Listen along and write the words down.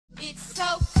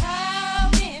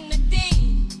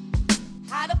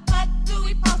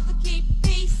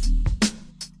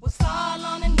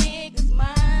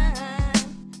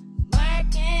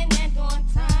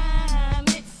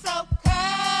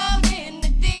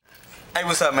Hey,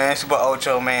 what's up, man? It's your boy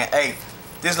Ocho, man. Hey,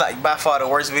 this is like by far the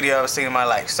worst video I've ever seen in my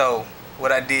life. So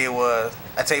what I did was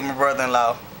I take my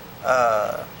brother-in-law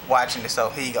watching this. So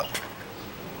here you go.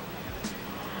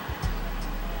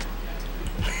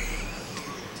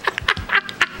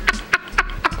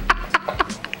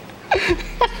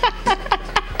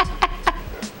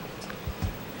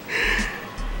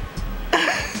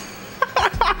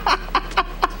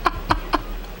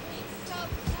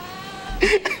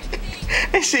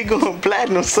 That shit going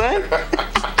platinum, son.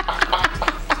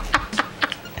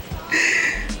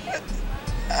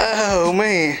 Oh,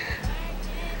 man.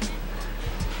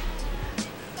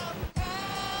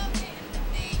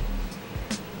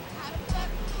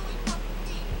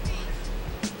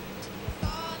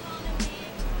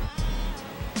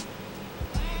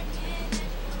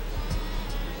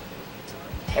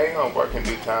 How you gonna work and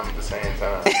do time at the same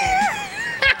time?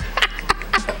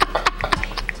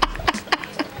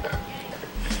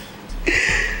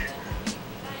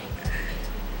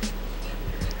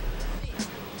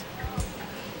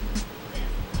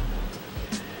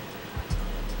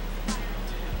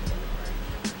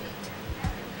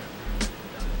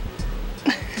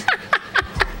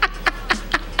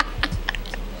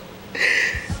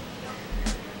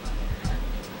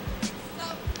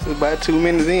 We're about 2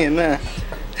 minutes in now.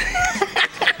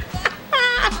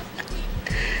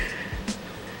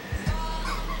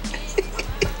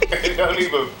 It don't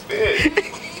even fit.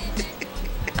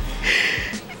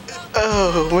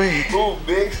 Oh, man. Who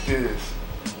mixed this?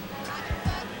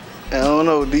 I don't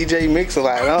know. DJ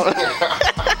Mix-a-Lot. I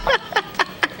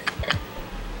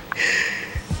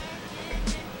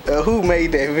don't... who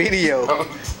made that video?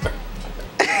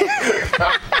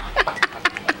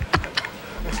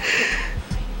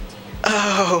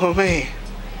 Oh, man.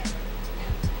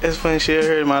 That's the funniest shit I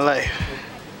heard in my life.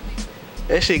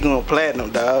 That shit going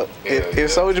platinum, dog. Yeah,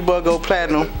 if Soulja Boy go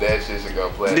platinum, that shit should go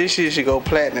platinum. this shit should go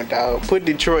platinum, dog. Put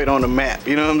Detroit on the map,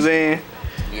 you know what I'm saying?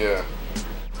 Yeah.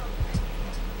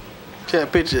 Got a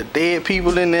picture of dead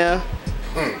people in there.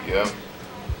 Yeah.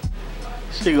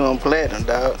 Shit going platinum,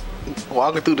 dog.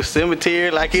 Walking through the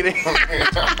cemetery like it ain't.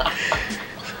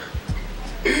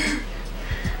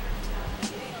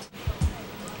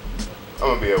 I'm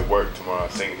gonna be at work tomorrow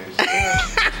singing this shit.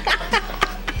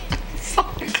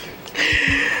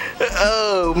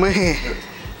 Oh, man.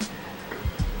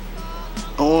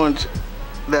 Orange.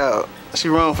 Dog. She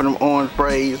run for them orange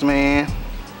braids, man.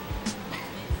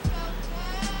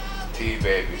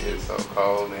 T-Baby is so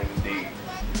cold and deep.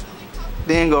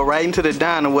 Then go right into the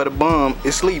diner where the bum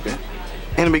is sleeping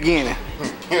in the beginning.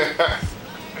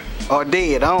 Or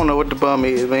dead. I don't know what the bum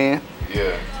is, man.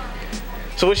 Yeah.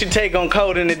 So what's your take on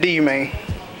Code and the D, man?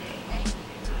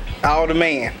 All the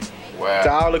man. Wow.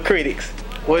 To all the critics.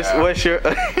 What's your...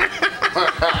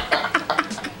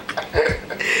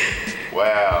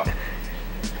 Wow.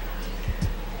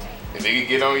 If he could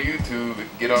get on YouTube, he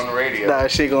could get on the radio. Nah,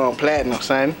 shit going platinum,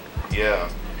 son. Yeah.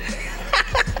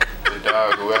 The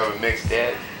dog, whoever mixed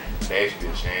that, they should be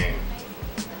ashamed.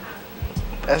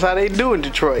 That's how they do in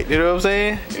Detroit, you know what I'm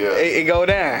saying? Yeah. It go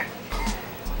down.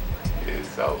 It's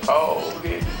so cold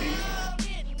in the deep.